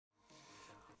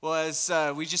Well, as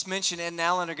we just mentioned, Ed and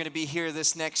Alan are going to be here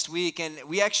this next week, and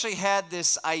we actually had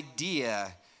this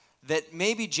idea that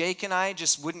maybe Jake and I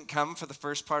just wouldn't come for the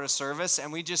first part of service,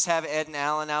 and we just have Ed and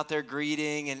Alan out there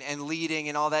greeting and leading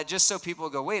and all that, just so people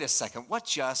go, wait a second, what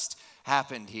just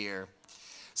happened here?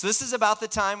 So this is about the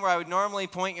time where I would normally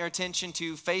point your attention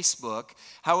to Facebook.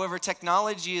 However,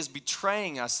 technology is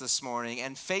betraying us this morning,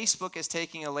 and Facebook is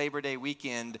taking a Labor Day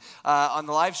weekend on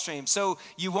the live stream. So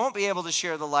you won't be able to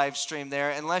share the live stream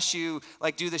there unless you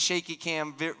do the shaky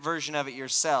cam version of it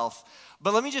yourself.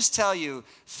 But let me just tell you,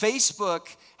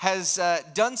 Facebook has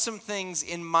done some things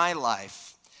in my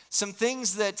life, some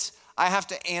things that I have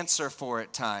to answer for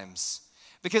at times.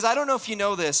 Because I don't know if you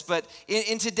know this, but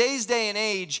in today's day and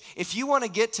age, if you want to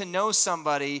get to know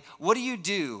somebody, what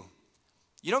do?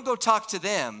 You don't go talk to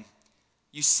them.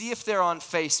 You see if they're on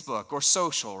Facebook or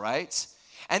social, right?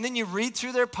 And then you read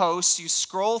through their posts, you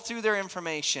scroll through their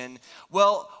information.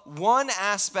 Well, one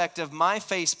aspect of my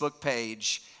Facebook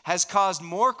page has caused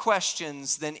more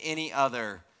questions than any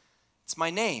other. It's my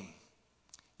name.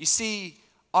 You see,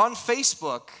 on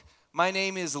Facebook, my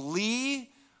name is Lee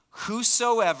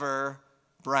Whosoever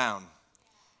Brown.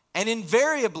 And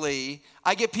invariably,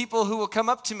 I get people who will come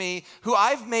up to me who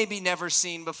I've maybe never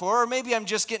seen before, or maybe I'm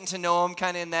just getting to know them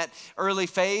kind of in that early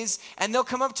phase, and they'll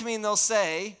come up to me and they'll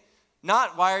say,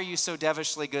 not, why are you so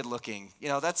devilishly good looking? You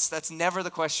know, that's never the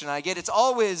question I get. It's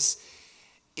always,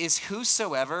 is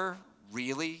whosoever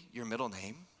really your middle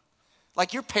name?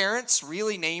 Like your parents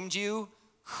really named you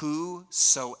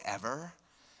whosoever?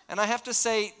 And I have to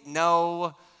say,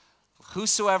 no,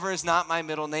 whosoever is not my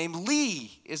middle name.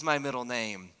 Lee is my middle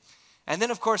name. And then,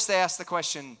 of course, they ask the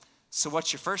question, so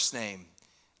what's your first name?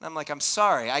 And I'm like, I'm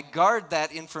sorry, I guard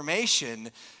that information.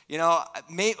 You know,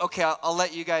 okay, I'll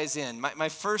let you guys in. My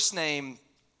first name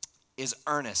is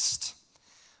Ernest,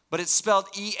 but it's spelled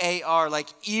E-A-R, like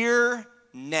ear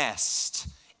nest.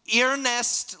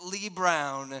 Ernest Lee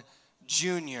Brown,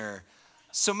 Jr.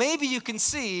 So maybe you can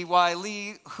see why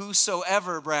Lee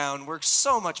Whosoever Brown works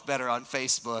so much better on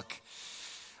Facebook.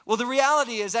 Well, the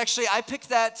reality is, actually, I picked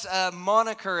that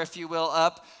moniker, if you will,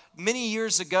 up many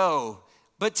years ago.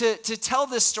 But to tell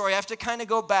this story, I have to kind of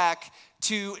go back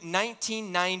to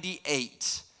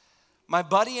 1998. My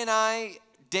buddy and I,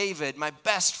 David, my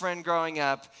best friend growing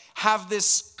up, have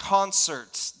this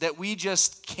concert that we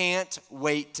just can't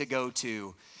wait to go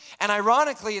to. And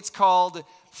ironically, it's called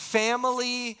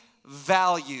Family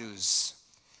Values.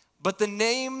 But the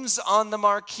names on the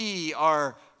marquee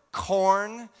are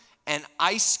Korn and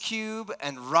Ice Cube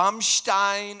and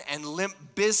Rammstein and Limp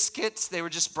Bizkit. They were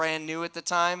just brand new at the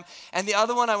time. And the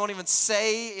other one I won't even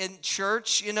say in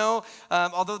church, you know.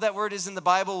 Although that word is in the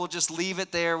Bible, we'll just leave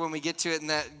it there when we get to it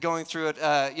and going through it,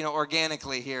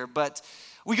 organically here. But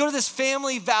we go to this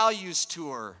Family Values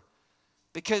tour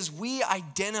because we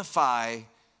identify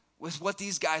with what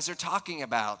these guys are talking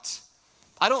about.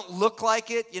 I don't look like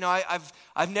it. You know,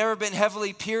 I've never been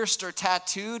heavily pierced or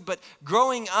tattooed, but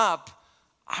growing up,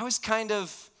 I was kind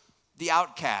of the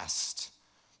outcast.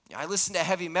 You know, I listened to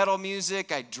heavy metal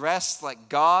music. I dressed like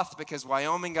goth because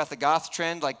Wyoming got the goth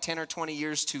trend like 10 or 20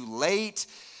 years too late.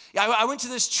 I went to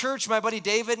this church, my buddy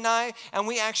David and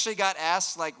we actually got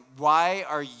asked, like, why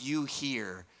are you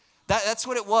here? That's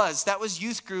what it was. That was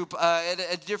youth group at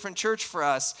a different church for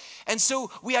us. And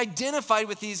so we identified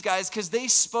with these guys because they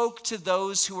spoke to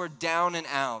those who were down and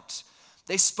out.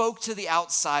 They spoke to the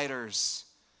outsiders.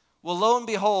 Well, lo and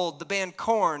behold, the band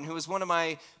Korn, who was one of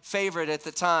my favorite at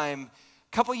the time,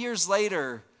 a couple years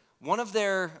later, one of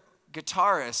their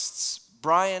guitarists,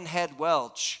 Brian Head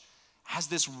Welch, has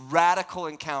this radical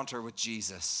encounter with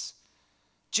Jesus.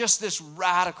 Just this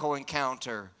radical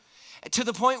encounter. To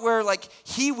the point where,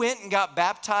 he went and got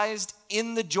baptized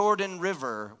in the Jordan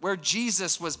River, where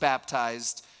Jesus was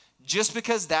baptized, just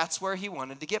because that's where he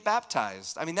wanted to get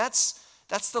baptized. I mean, that's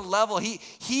the level.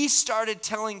 He started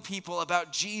telling people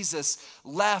about Jesus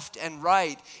left and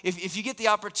right. If you get the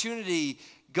opportunity,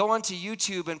 go onto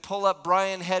YouTube and pull up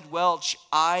Brian Head Welch,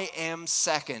 I Am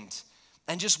Second,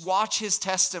 and just watch his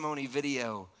testimony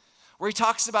video, where he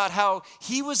talks about how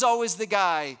he was always the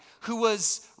guy who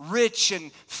was rich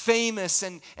and famous,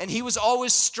 and he was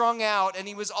always strung out, and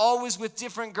he was always with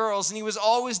different girls, and he was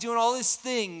always doing all these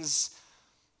things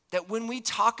that when we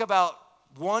talk about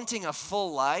wanting a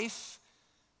full life,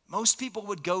 most people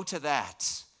would go to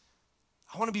that.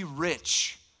 I want to be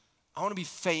rich. I want to be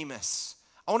famous.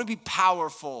 I want to be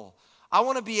powerful. I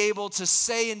want to be able to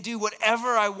say and do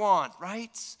whatever I want,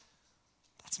 right?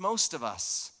 That's most of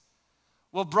us.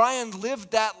 Well, Brian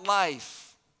lived that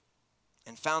life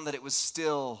and found that it was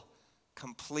still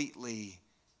completely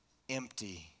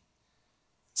empty.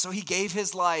 So he gave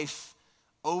his life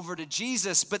over to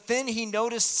Jesus. But then he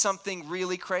noticed something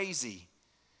really crazy.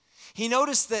 He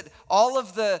noticed that all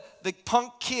of the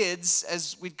punk kids,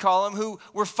 as we'd call them, who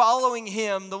were following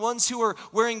him, the ones who were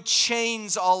wearing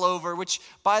chains all over, which,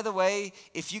 by the way,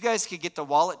 if you guys could get the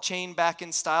wallet chain back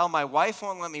in style, my wife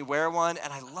won't let me wear one,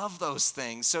 and I love those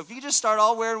things. So if you just start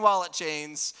all wearing wallet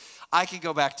chains, I could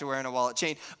go back to wearing a wallet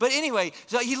chain. But anyway,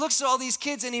 so he looks at all these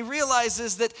kids and he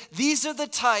realizes that these are the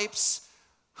types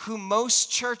who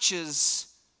most churches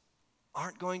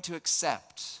aren't going to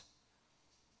accept.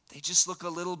 They just look a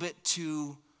little bit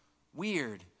too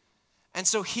weird. And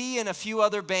so he and a few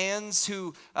other bands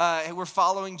who were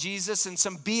following Jesus and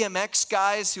some BMX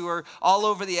guys who are all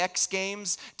over the X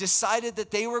Games decided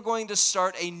that they were going to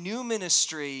start a new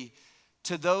ministry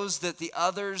to those that the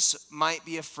others might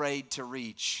be afraid to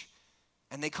reach.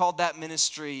 And they called that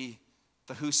ministry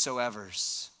the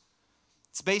Whosoevers.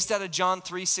 It's based out of John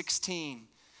 3:16.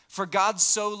 For God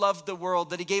so loved the world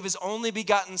that he gave his only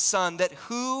begotten Son, that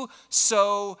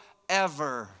whosoever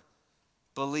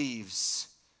believes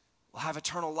will have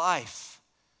eternal life.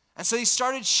 And so he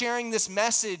started sharing this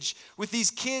message with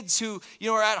these kids who,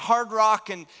 are at hard rock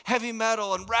and heavy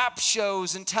metal and rap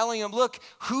shows and telling them, look,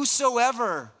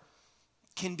 whosoever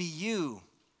can be you.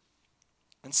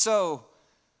 And so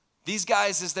these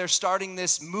guys, as they're starting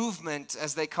this movement,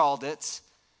 as they called it,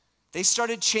 they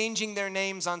started changing their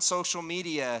names on social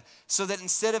media so that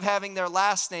instead of having their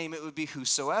last name, it would be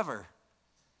Whosoever.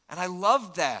 And I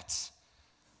loved that.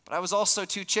 But I was also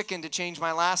too chicken to change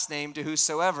my last name to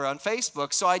Whosoever on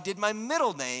Facebook, so I did my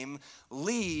middle name,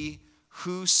 Lee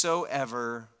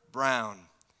Whosoever Brown.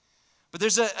 But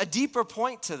there's a deeper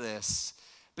point to this,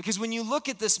 because when you look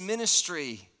at this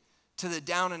ministry to the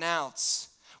down and outs,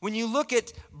 when you look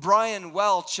at Brian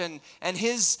Welch and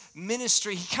his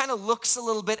ministry, he kind of looks a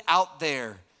little bit out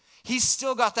there. He's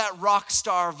still got that rock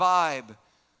star vibe,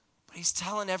 but he's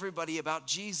telling everybody about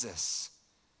Jesus.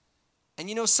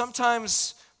 And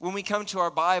sometimes when we come to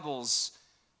our Bibles,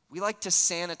 we like to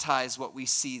sanitize what we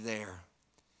see there.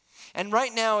 And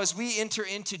right now, as we enter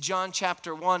into John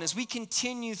chapter 1, as we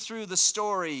continue through the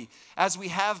story as we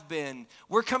have been,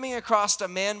 we're coming across a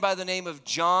man by the name of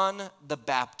John the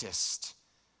Baptist.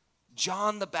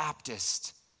 John the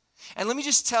Baptist. And let me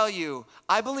just tell you,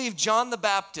 I believe John the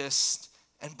Baptist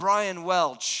and Brian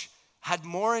Welch had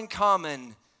more in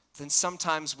common than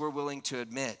sometimes we're willing to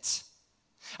admit.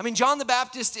 I mean, John the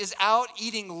Baptist is out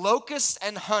eating locusts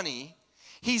and honey.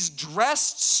 He's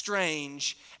dressed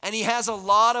strange, and he has a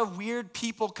lot of weird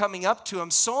people coming up to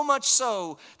him, so much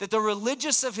so that the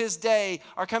religious of his day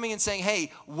are coming and saying,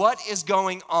 hey, what is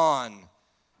going on?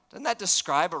 Doesn't that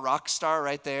describe a rock star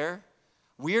right there?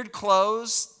 Weird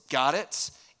clothes, got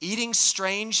it. Eating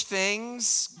strange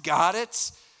things, got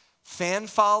it. Fan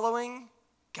following,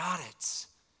 got it.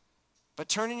 But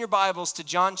turn in your Bibles to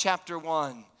John chapter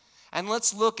 1, and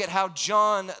let's look at how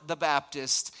John the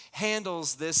Baptist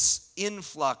handles this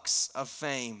influx of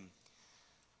fame.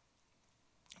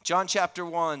 John chapter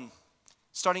 1,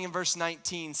 starting in verse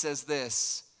 19, says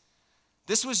this.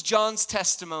 This was John's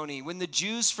testimony when the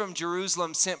Jews from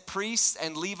Jerusalem sent priests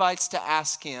and Levites to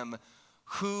ask him,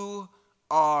 who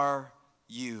are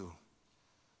you?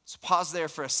 So pause there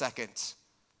for a second.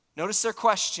 Notice their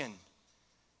question.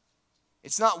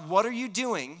 It's not what are you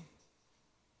doing,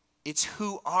 it's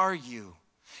who are you?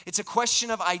 It's a question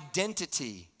of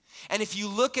identity. And if you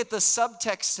look at the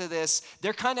subtext to this,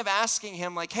 they're kind of asking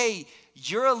him like, hey,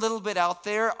 you're a little bit out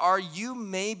there. Are you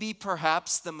maybe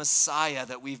perhaps the Messiah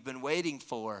that we've been waiting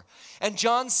for? And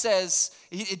John says,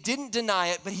 he didn't deny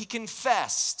it, but he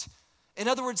confessed. In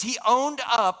other words, he owned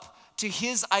up to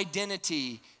his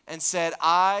identity and said,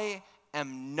 I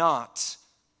am not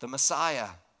the Messiah.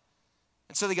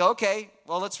 And so they go, okay,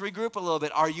 well, let's regroup a little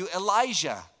bit. Are you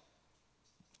Elijah?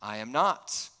 I am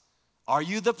not. Are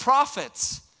you the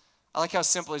prophet? I like how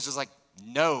simple it's just like,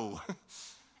 no.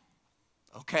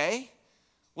 Okay,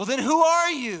 well then who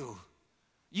are you?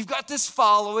 You've got this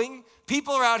following.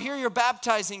 People are out here, you're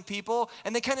baptizing people,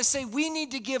 and they kind of say, we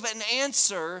need to give an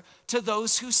answer to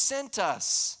those who sent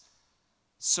us.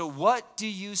 So what do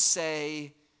you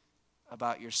say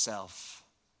about yourself?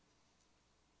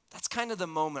 That's kind of the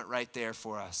moment right there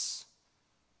for us.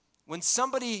 When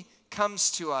somebody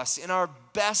comes to us in our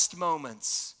best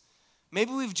moments,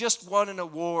 maybe we've just won an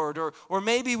award, or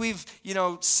maybe we've,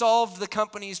 solved the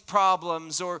company's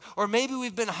problems, or maybe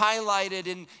we've been highlighted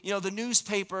in, the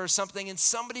newspaper or something, and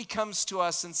somebody comes to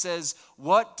us and says,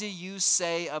 what do you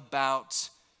say about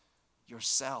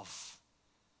yourself?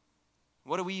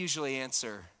 What do we usually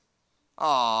answer?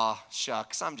 Aw,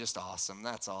 shucks, I'm just awesome,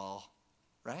 that's all,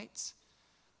 right?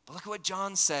 But look at what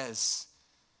John says.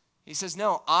 He says,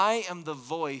 no, I am the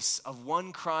voice of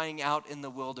one crying out in the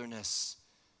wilderness,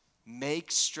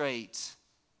 make straight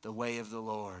the way of the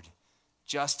Lord,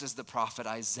 just as the prophet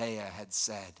Isaiah had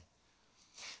said.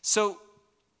 So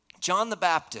John the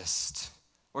Baptist,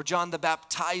 or John the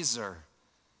Baptizer,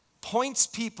 points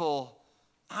people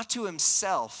not to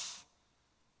himself,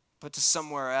 but to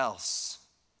somewhere else.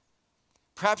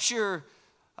 Perhaps you're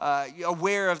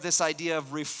aware of this idea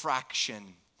of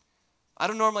refraction. I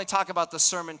don't normally talk about the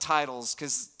sermon titles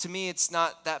because to me it's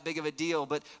not that big of a deal,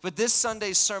 but this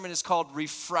Sunday's sermon is called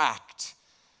Refract.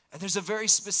 And there's a very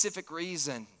specific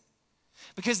reason.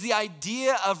 Because the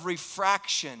idea of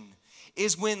refraction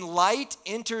is when light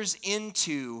enters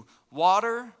into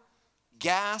water,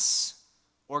 gas,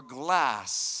 or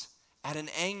glass at an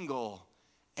angle,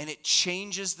 and it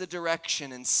changes the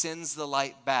direction and sends the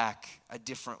light back a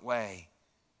different way.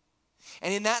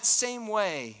 And in that same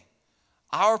way,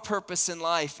 our purpose in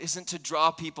life isn't to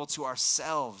draw people to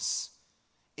ourselves.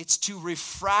 It's to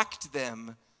refract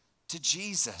them to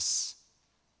Jesus.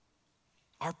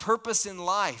 Our purpose in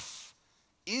life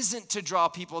isn't to draw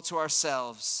people to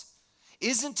ourselves,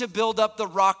 isn't to build up the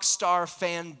rock star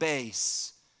fan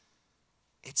base.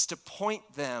 It's to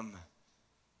point them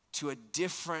to a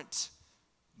different,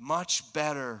 much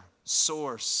better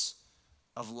source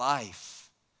of life.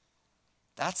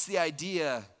 That's the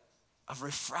idea of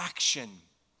refraction.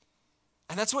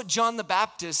 And that's what John the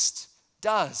Baptist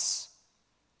does.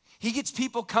 He gets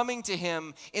people coming to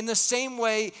him in the same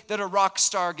way that a rock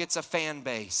star gets a fan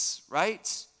base,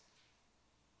 right?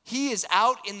 He is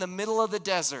out in the middle of the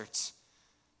desert.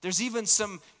 There's even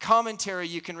some commentary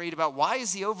you can read about why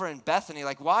is he over in Bethany?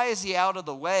 Like, why is he out of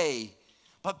the way?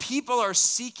 But people are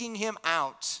seeking him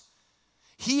out.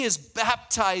 He is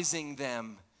baptizing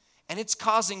them, and it's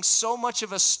causing so much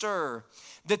of a stir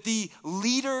that the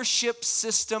leadership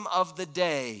system of the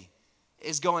day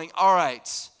is going, all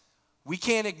right, we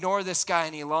can't ignore this guy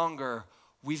any longer.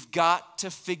 We've got to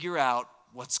figure out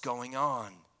what's going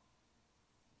on.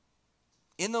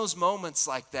 In those moments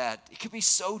like that, it could be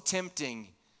so tempting.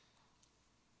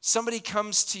 Somebody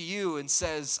comes to you and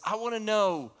says, I want to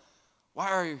know,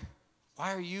 why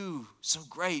are you so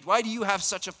great? Why do you have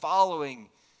such a following?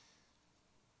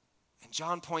 And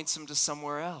John points them to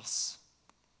somewhere else.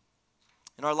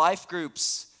 In our life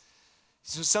groups,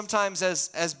 so sometimes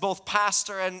as both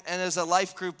pastor and as a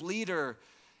life group leader,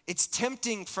 it's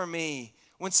tempting for me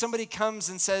when somebody comes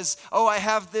and says, oh, I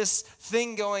have this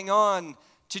thing going on,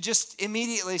 to just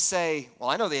immediately say, well,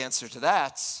 I know the answer to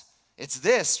that. It's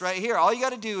this right here. All you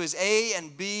got to do is A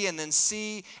and B and then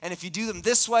C, and if you do them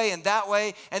this way and that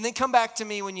way, and then come back to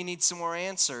me when you need some more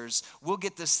answers, we'll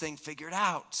get this thing figured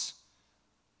out.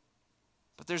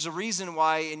 But there's a reason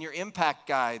why in your impact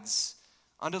guides,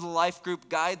 under the life group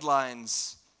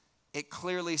guidelines, it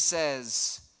clearly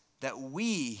says that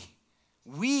we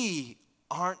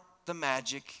aren't the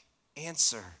magic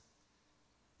answer.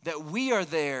 That we are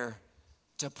there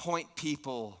to point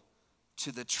people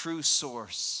to the true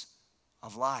source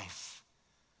of life.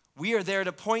 We are there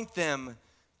to point them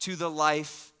to the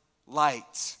life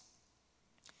light.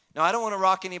 Now, I don't want to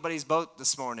rock anybody's boat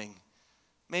this morning,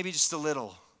 maybe just a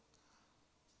little.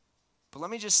 But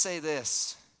let me just say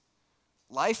this.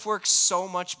 Life works so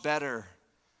much better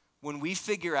when we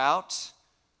figure out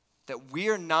that we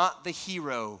are not the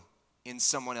hero in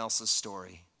someone else's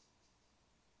story.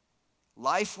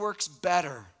 Life works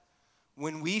better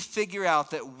when we figure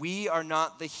out that we are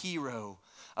not the hero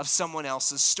of someone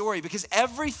else's story. Because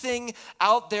everything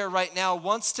out there right now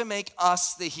wants to make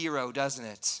us the hero, doesn't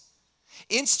it?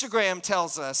 Instagram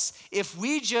tells us if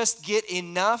we just get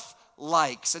enough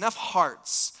likes, enough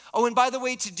hearts. Oh, and by the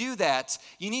way, to do that,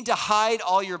 you need to hide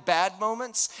all your bad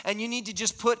moments, and you need to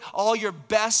just put all your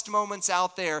best moments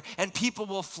out there, and people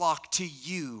will flock to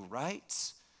you,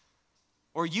 right?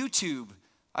 Or YouTube.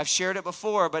 I've shared it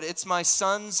before, but it's my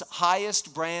son's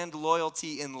highest brand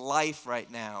loyalty in life right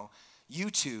now,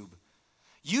 YouTube.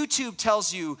 YouTube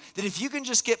tells you that if you can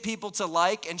just get people to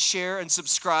like and share and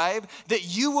subscribe,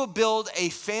 that you will build a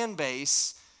fan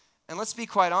base. And let's be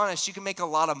quite honest, you can make a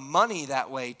lot of money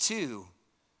that way too.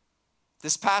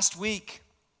 This past week,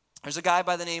 there's a guy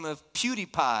by the name of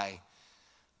PewDiePie.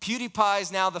 PewDiePie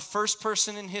is now the first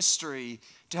person in history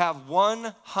to have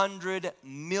 100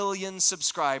 million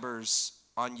subscribers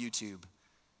on YouTube.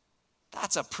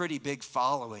 That's a pretty big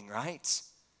following, right?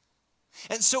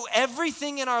 And so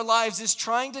everything in our lives is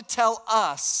trying to tell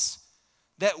us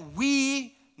that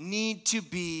we need to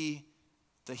be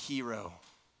the hero.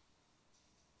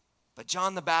 But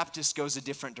John the Baptist goes a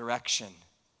different direction.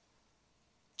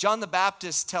 John the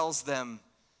Baptist tells them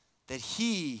that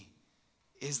he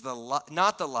is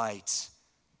not the light,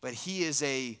 but he is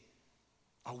a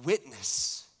a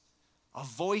witness, a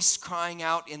voice crying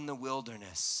out in the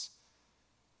wilderness.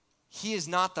 He is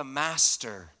not the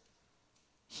master.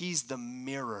 He's the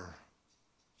mirror.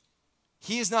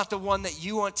 He is not the one that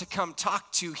you want to come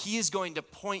talk to. He is going to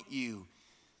point you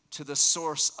to the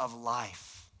source of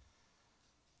life.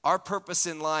 Our purpose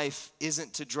in life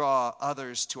isn't to draw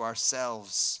others to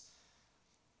ourselves.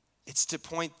 It's to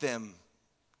point them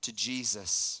to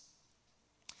Jesus.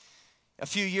 A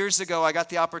few years ago, I got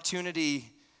the opportunity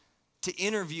to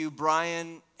interview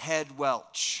Brian Head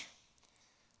Welch.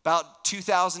 About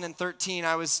 2013,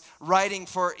 I was writing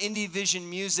for Indie Vision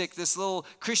Music, this little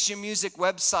Christian music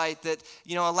website that,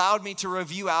 allowed me to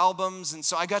review albums. And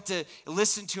so I got to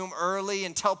listen to them early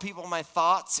and tell people my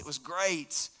thoughts. It was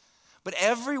great. But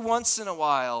every once in a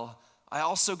while, I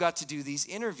also got to do these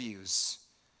interviews.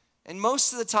 And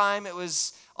most of the time, it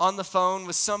was on the phone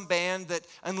with some band that,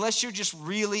 unless you're just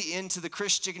really into the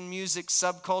Christian music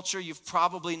subculture, you've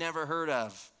probably never heard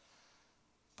of.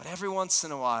 But every once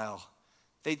in a while,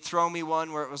 they'd throw me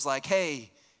one where it was like,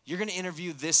 hey, you're going to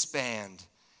interview this band.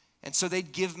 And so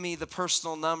they'd give me the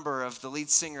personal number of the lead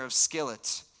singer of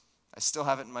Skillet. I still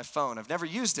have it in my phone. I've never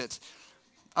used it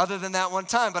other than that one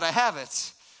time, but I have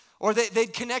it. Or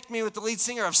they'd connect me with the lead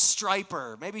singer of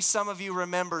Stryper. Maybe some of you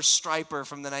remember Stryper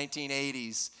from the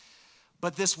 1980s.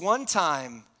 But this one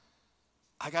time,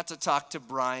 I got to talk to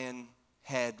Brian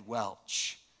Head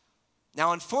Welch.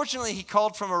 Now, unfortunately, he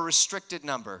called from a restricted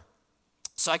number.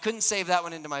 So I couldn't save that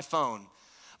one into my phone.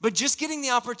 But just getting the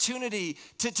opportunity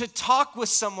to talk with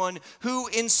someone who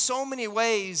in so many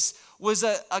ways was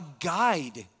a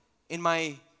guide in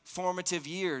my formative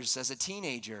years as a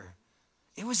teenager.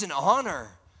 It was an honor.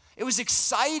 It was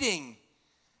exciting.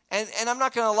 And I'm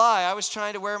not going to lie, I was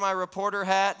trying to wear my reporter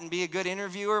hat and be a good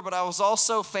interviewer, but I was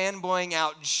also fanboying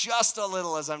out just a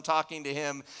little as I'm talking to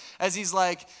him, as he's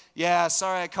like, yeah,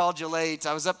 sorry I called you late.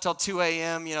 I was up till 2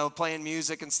 a.m., playing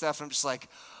music and stuff. And I'm just like,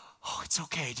 oh, it's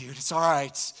okay, dude. It's all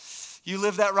right. You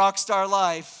live that rock star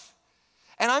life.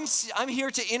 And I'm here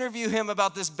to interview him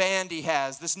about this band he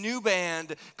has, this new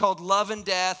band called Love and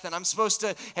Death. And I'm supposed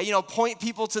to, point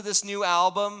people to this new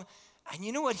album. And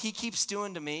you know what he keeps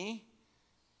doing to me?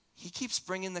 He keeps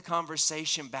bringing the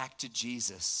conversation back to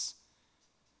Jesus.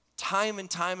 Time and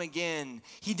time again,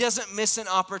 he doesn't miss an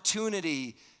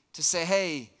opportunity to say,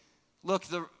 hey, look,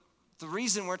 the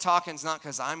reason we're talking is not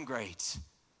because I'm great.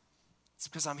 It's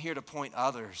because I'm here to point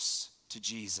others to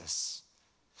Jesus.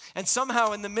 And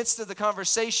somehow in the midst of the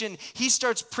conversation, he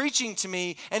starts preaching to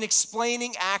me and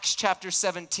explaining Acts chapter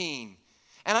 17.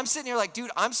 And I'm sitting here like, dude,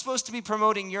 I'm supposed to be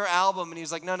promoting your album. And he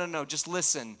was like, no, just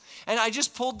listen. And I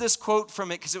just pulled this quote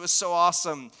from it because it was so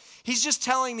awesome. He's just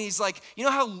telling me, he's like, you know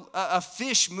how a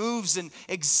fish moves and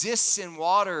exists in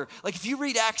water? Like if you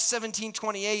read Acts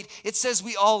 17:28, it says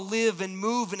we all live and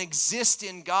move and exist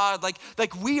in God. Like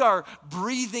we are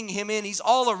breathing him in. He's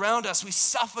all around us. We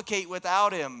suffocate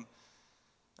without him.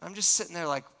 I'm just sitting there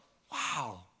like,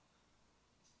 wow.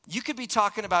 You could be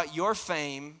talking about your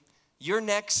fame, your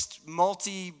next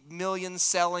multi-million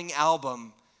selling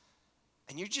album,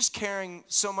 and you're just caring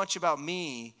so much about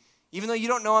me. Even though you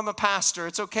don't know I'm a pastor,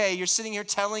 it's okay. You're sitting here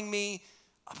telling me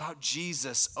about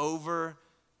Jesus over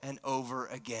and over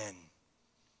again.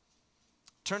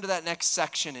 Turn to that next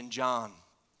section in John.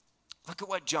 Look at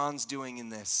what John's doing in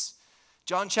this.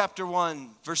 John chapter 1,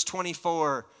 verse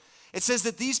 24. It says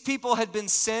that these people had been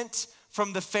sent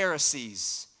from the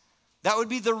Pharisees. That would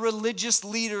be the religious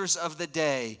leaders of the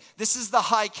day. This is the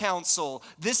high council.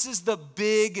 This is the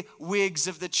big wigs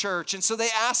of the church. And so they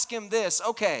ask him this,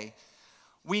 okay,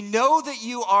 we know that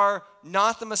you are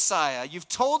not the Messiah. You've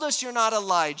told us you're not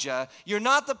Elijah. You're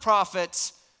not the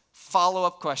prophet.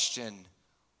 Follow-up question,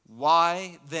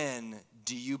 why then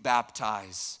do you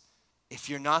baptize? If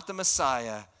you're not the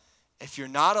Messiah, if you're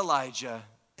not Elijah,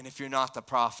 and if you're not the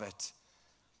prophet?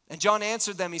 And John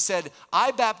answered them, he said, I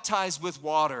baptize with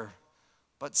water,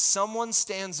 but someone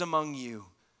stands among you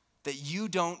that you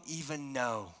don't even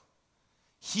know.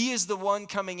 He is the one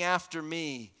coming after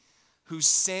me, whose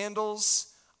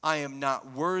sandals I am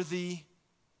not worthy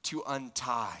to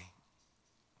untie.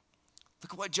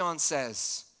 Look at what John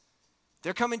says.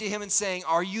 They're coming to him and saying,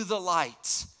 are you the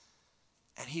light?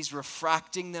 And he's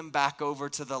refracting them back over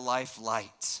to the life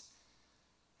light.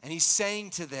 And he's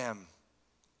saying to them,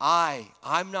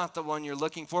 I'm not the one you're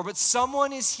looking for, but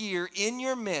someone is here in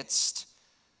your midst,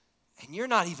 and you're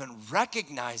not even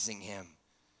recognizing him.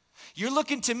 You're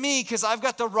looking to me because I've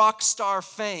got the rock star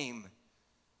fame,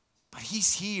 but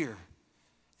he's here,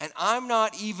 and I'm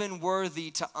not even worthy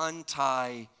to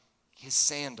untie his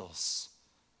sandals.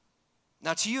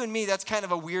 Now, to you and me, that's kind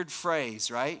of a weird phrase,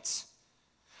 right?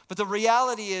 But the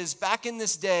reality is, back in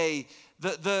this day,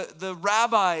 The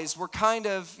rabbis were kind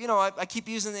of, I keep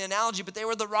using the analogy, but they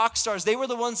were the rock stars. They were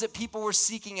the ones that people were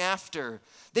seeking after.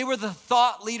 They were the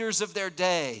thought leaders of their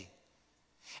day.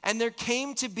 And there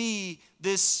came to be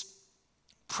this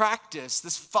practice,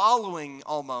 this following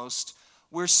almost,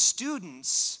 where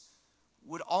students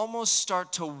would almost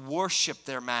start to worship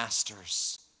their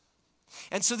masters.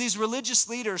 And so these religious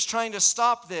leaders, trying to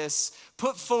stop this,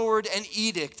 put forward an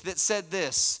edict that said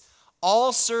this: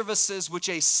 all services which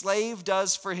a slave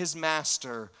does for his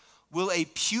master will a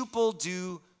pupil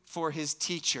do for his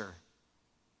teacher,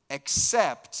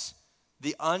 except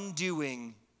the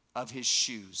undoing of his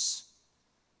shoes.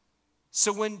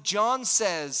 So when John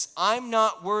says, I'm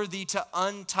not worthy to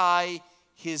untie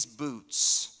his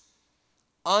boots,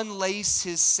 unlace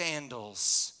his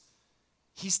sandals,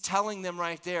 he's telling them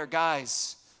right there,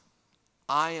 guys,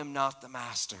 I am not the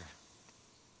master.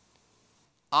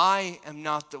 I am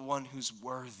not the one who's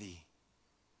worthy.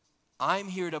 I'm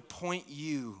here to point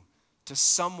you to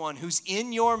someone who's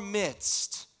in your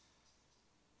midst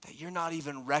that you're not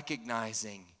even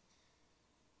recognizing.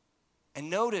 And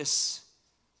notice,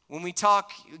 when we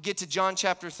get to John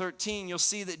chapter 13, you'll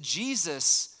see that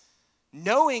Jesus,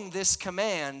 knowing this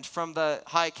command from the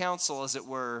high council, as it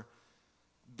were,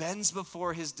 bends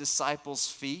before his disciples'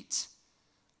 feet,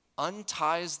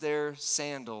 unties their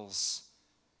sandals,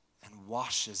 and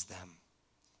washes them.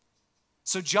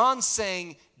 So John's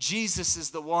saying Jesus is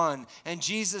the one, and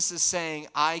Jesus is saying,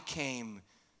 I came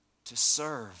to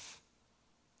serve.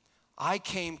 I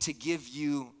came to give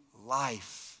you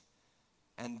life,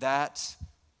 and that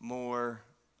more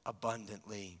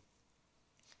abundantly.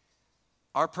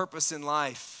 Our purpose in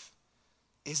life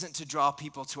isn't to draw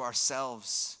people to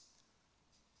ourselves.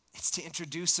 It's to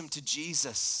introduce them to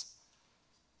Jesus,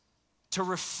 to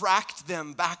refract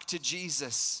them back to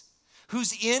Jesus,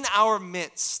 who's in our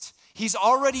midst. He's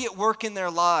already at work in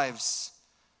their lives.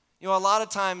 A lot of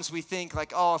times we think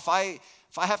like, oh, if I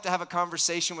have to have a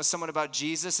conversation with someone about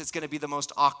Jesus, it's going to be the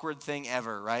most awkward thing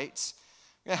ever, right?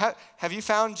 Have you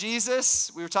found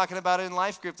Jesus? We were talking about it in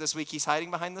life group this week. He's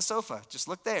hiding behind the sofa. Just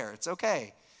look there. It's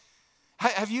okay.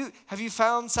 Have you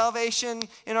found salvation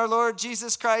in our Lord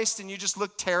Jesus Christ? And you just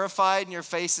look terrified and your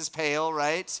face is pale,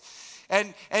 right?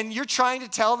 And you're trying to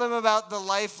tell them about the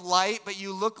life light, but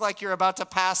you look like you're about to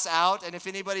pass out. And if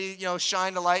anybody,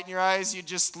 shined a light in your eyes, you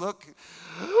just look,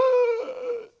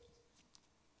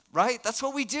 right? That's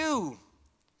what we do.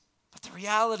 But the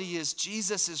reality is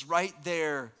Jesus is right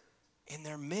there in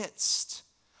their midst.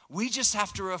 We just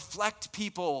have to reflect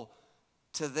people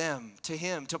to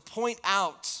him, to point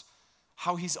out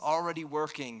how he's already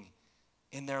working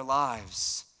in their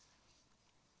lives.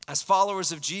 As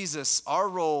followers of Jesus, our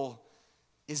role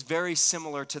is very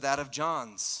similar to that of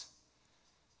John's.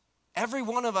 Every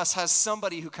one of us has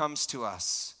somebody who comes to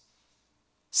us.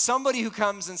 Somebody who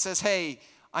comes and says, hey,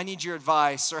 I need your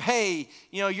advice. Or, hey,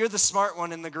 you're the smart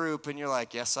one in the group. And you're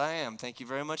like, yes, I am. Thank you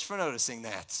very much for noticing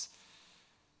that.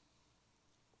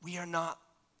 We are not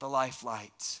the life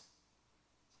light,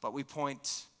 but we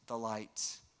point the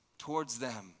light towards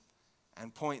them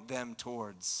and point them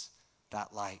towards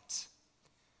that light.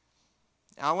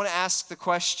 Now, I want to ask the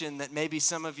question that maybe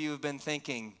some of you have been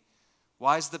thinking: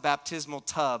 why is the baptismal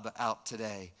tub out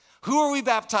today? Who are we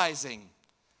baptizing?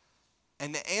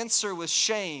 And the answer was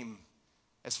shame.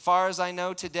 As far as I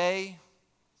know today,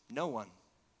 no one.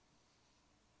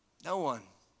 No one.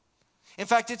 In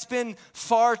fact, it's been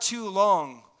far too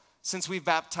long since we've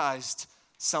baptized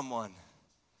someone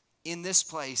in this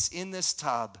place, in this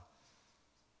tub.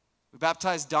 We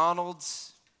baptized Donald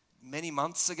many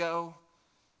months ago.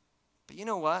 But you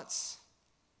know what?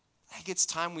 I think it's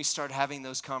time we start having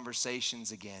those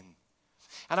conversations again.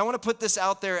 And I want to put this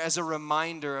out there as a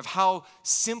reminder of how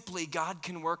simply God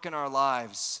can work in our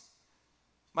lives.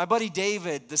 My buddy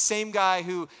David, the same guy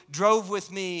who drove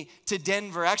with me to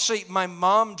Denver. Actually, my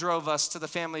mom drove us to the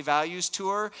Family Values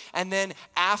Tour. And then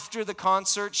after the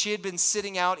concert, she had been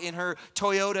sitting out in her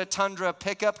Toyota Tundra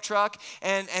pickup truck.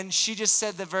 And she just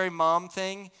said the very mom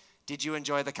thing. Did you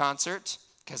enjoy the concert?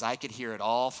 Because I could hear it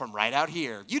all from right out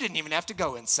here. You didn't even have to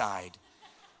go inside.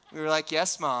 We were like,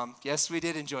 yes, Mom. Yes, we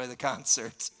did enjoy the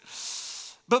concert.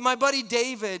 But my buddy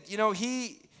David,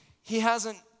 he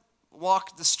hasn't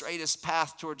walked the straightest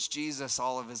path towards Jesus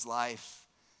all of his life.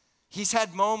 He's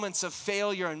had moments of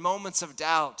failure and moments of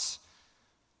doubt.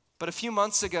 But a few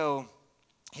months ago,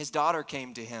 his daughter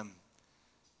came to him.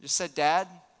 Just said, Dad,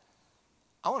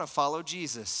 I want to follow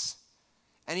Jesus.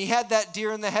 And he had that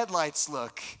deer in the headlights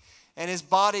look. And his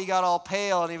body got all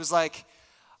pale. And he was like,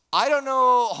 I don't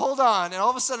know, hold on. And all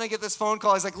of a sudden I get this phone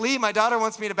call. He's like, Lee, my daughter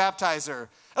wants me to baptize her.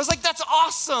 I was like, that's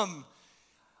awesome.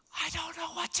 I don't know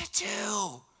what to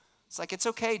do. It's like, it's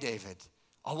okay, David.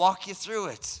 I'll walk you through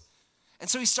it. And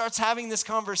so he starts having this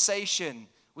conversation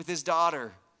with his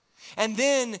daughter. And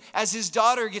then as his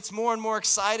daughter gets more and more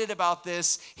excited about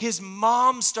this, his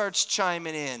mom starts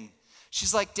chiming in.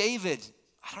 She's like, David,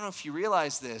 I don't know if you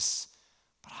realize this,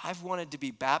 but I've wanted to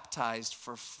be baptized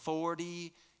for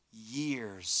 40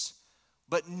 years.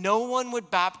 But no one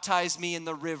would baptize me in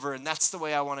the river, and that's the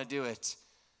way I want to do it.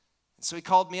 And so he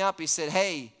called me up. He said,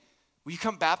 hey, will you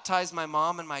come baptize my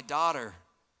mom and my daughter?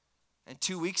 And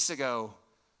 2 weeks ago,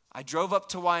 I drove up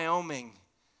to Wyoming.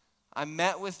 I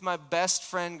met with my best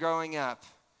friend growing up.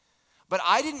 But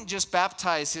I didn't just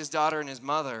baptize his daughter and his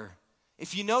mother.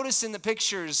 If you notice in the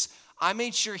pictures, I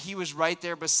made sure he was right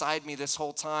there beside me this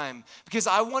whole time because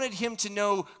I wanted him to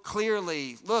know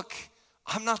clearly, look,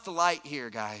 I'm not the light here,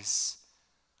 guys.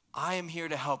 I am here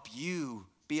to help you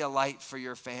be a light for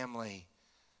your family.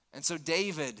 And so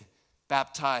David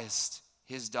baptized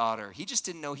his daughter. He just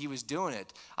didn't know he was doing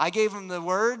it. I gave him the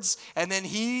words, and then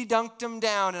he dunked them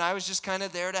down, and I was just kind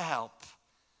of there to help.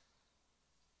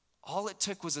 All it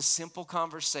took was a simple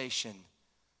conversation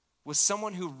with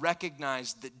someone who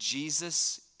recognized that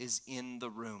Jesus is in the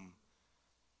room.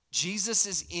 Jesus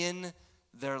is in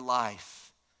their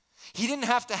life. He didn't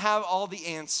have to have all the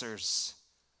answers,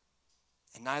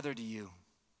 and neither do you.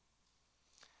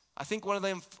 I think one of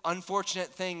the unfortunate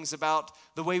things about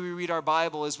the way we read our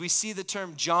Bible is we see the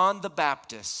term John the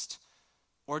Baptist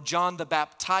or John the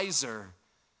Baptizer,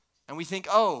 and we think,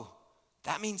 oh,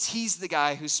 that means he's the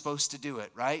guy who's supposed to do it,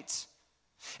 right?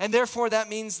 And therefore that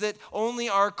means that only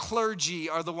our clergy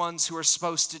are the ones who are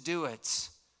supposed to do it.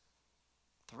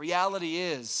 The reality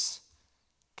is,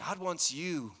 God wants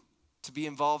you to be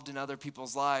involved in other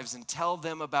people's lives and tell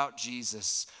them about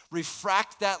Jesus.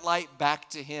 Refract that light back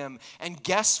to him. And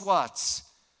guess what?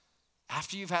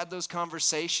 After you've had those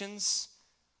conversations,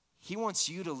 he wants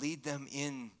you to lead them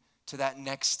in to that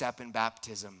next step in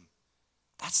baptism.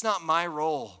 That's not my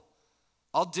role.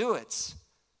 I'll do it.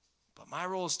 But my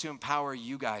role is to empower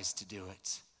you guys to do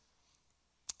it.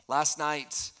 Last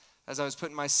night, as I was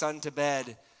putting my son to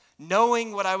bed,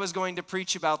 knowing what I was going to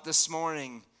preach about this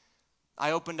morning,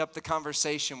 I opened up the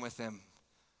conversation with him.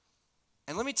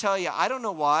 And let me tell you, I don't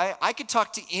know why. I could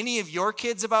talk to any of your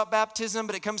kids about baptism,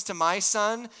 but it comes to my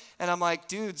son, and I'm like,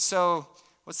 dude, so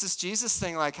what's this Jesus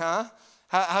thing like, huh?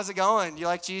 How's it going? You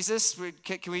like Jesus?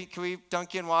 Can we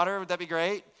dunk you in water? Would that be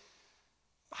great?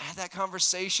 I had that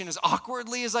conversation as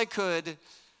awkwardly as I could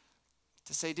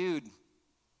to say, dude,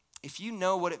 if you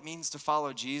know what it means to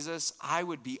follow Jesus, I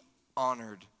would be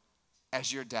honored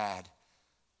as your dad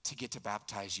to get to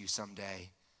baptize you someday.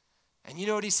 And you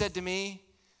know what he said to me?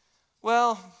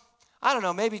 Well, I don't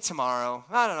know, maybe tomorrow.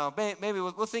 I don't know, maybe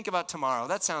we'll think about tomorrow.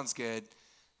 That sounds good.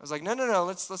 I was like, no,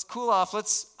 let's cool off.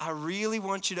 I really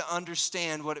want you to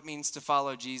understand what it means to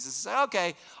follow Jesus. He said,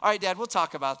 okay, all right, Dad, we'll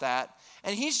talk about that.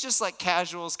 And he's just like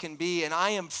casual as can be, and I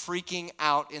am freaking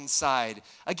out inside.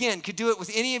 Again, could do it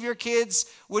with any of your kids,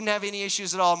 wouldn't have any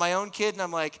issues at all. My own kid, and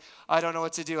I'm like, I don't know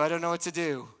what to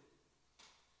do.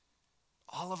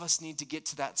 All of us need to get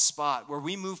to that spot where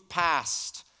we move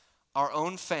past our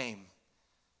own fame.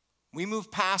 We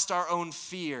move past our own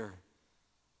fear,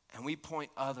 and we point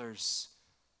others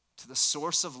to the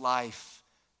source of life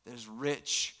that is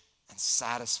rich and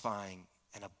satisfying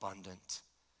and abundant.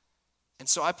 And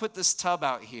so I put this tub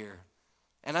out here,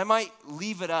 and I might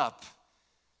leave it up,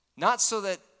 not so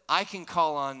that I can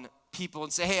call on people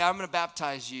and say, hey, I'm going to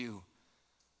baptize you,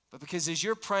 but because as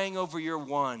you're praying over your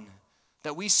one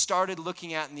that we started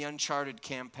looking at in the Uncharted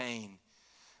campaign,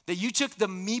 that you took the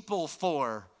meeple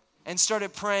for and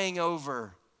started praying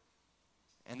over,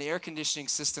 and the air conditioning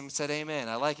system said amen,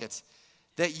 I like it,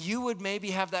 that you would maybe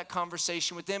have that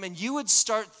conversation with them and you would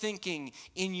start thinking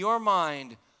in your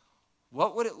mind,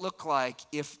 what would it look like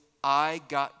if I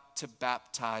got to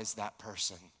baptize that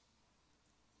person?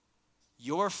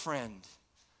 Your friend,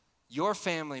 your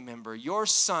family member, your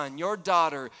son, your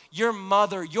daughter, your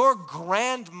mother, your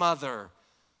grandmother,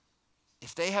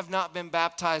 if they have not been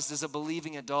baptized as a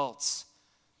believing adults,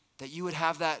 that you would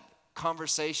have that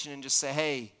conversation and just say,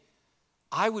 hey,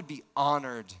 I would be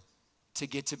honored to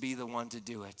get to be the one to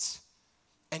do it.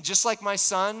 And just like my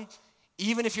son,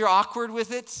 even if you're awkward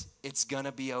with it, it's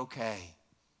gonna be okay.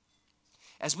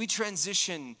 As we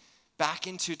transition back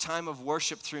into time of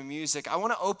worship through music, I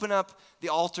want to open up the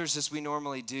altars as we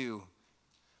normally do.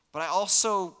 But I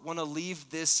also want to leave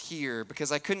this here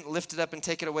because I couldn't lift it up and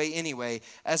take it away anyway,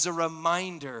 as a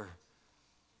reminder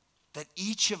that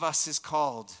each of us is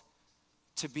called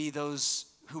to be those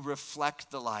who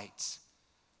reflect the light,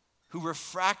 who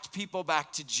refract people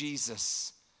back to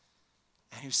Jesus,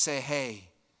 and who say, hey,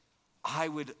 I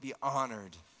would be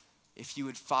honored if you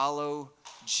would follow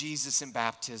Jesus in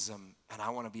baptism, and I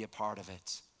want to be a part of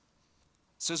it.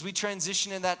 So as we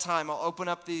transition in that time, I'll open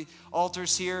up the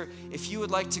altars here. If you would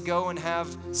like to go and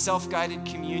have self-guided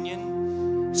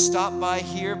communion, stop by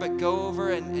here, but go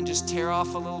over and just tear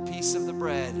off a little piece of the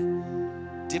bread,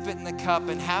 dip it in the cup,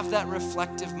 and have that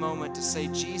reflective moment to say,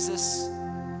 Jesus,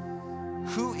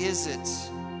 who is it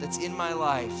that's in my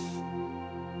life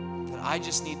that I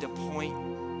just need to point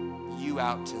you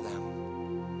out to them?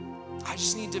 I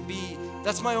just need to be,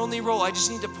 that's my only role. I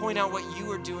just need to point out what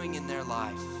you are doing in their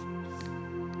life.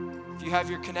 If you have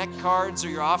your Connect cards or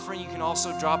your offering, you can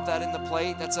also drop that in the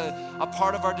plate. That's a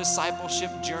part of our discipleship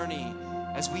journey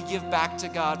as we give back to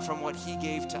God from what he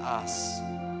gave to us.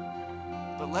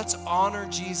 But let's honor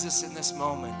Jesus in this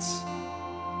moment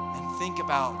and think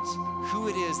about who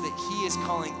it is that he is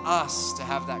calling us to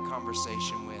have that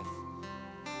conversation with.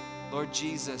 Lord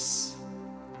Jesus,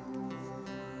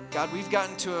 God, we've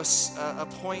gotten to a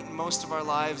point in most of our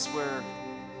lives where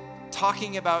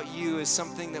talking about you is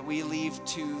something that we leave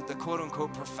to the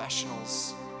quote-unquote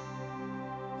professionals.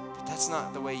 But that's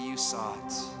not the way you saw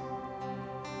it.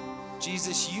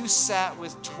 Jesus, you sat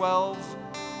with 12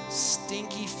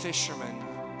 stinky fishermen,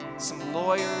 some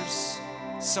lawyers,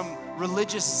 some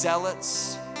religious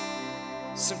zealots,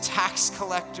 some tax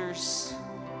collectors,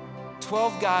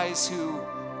 12 guys who,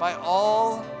 by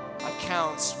all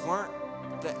accounts, weren't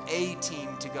the A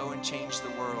team to go and change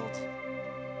the world.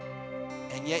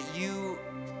 And yet you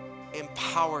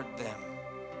empowered them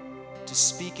to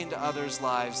speak into others'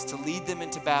 lives, to lead them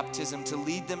into baptism, to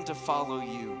lead them to follow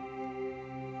you.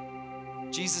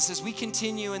 Jesus, as we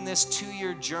continue in this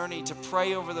 2-year journey to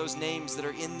pray over those names that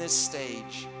are in this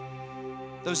stage,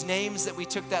 those names that we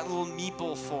took that little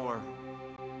meeple for,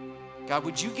 God,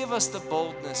 would you give us the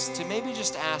boldness to maybe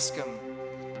just ask him,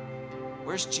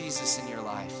 where's Jesus in your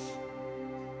life?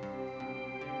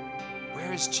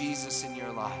 Where is Jesus in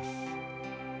your life?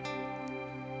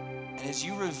 And as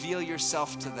you reveal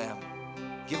yourself to them,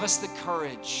 give us the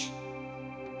courage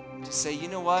to say, you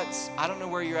know what? I don't know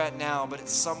where you're at now, but at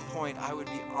some point I would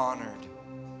be honored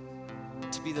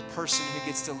to be the person who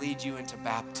gets to lead you into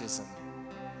baptism,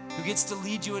 who gets to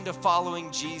lead you into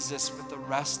following Jesus with the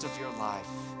rest of your life.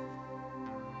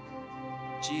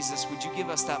 Jesus, would you give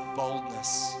us that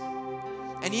boldness?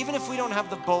 And even if we don't have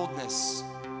the boldness,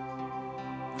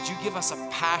 would you give us a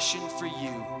passion for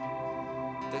you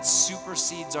that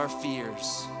supersedes our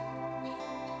fears,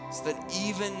 so that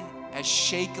even as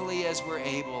shakily as we're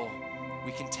able,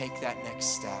 we can take that next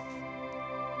step.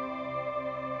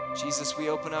 Jesus, we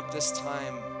open up this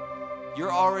time.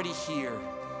 You're already here.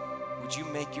 Would you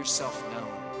make yourself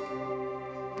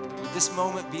known? Would this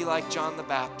moment be like John the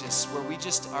Baptist, where we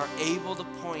just are able to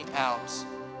point out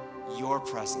your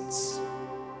presence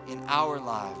in our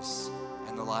lives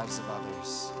and the lives of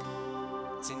others?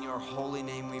 It's in your holy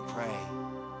name we pray.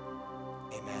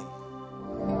 Amen.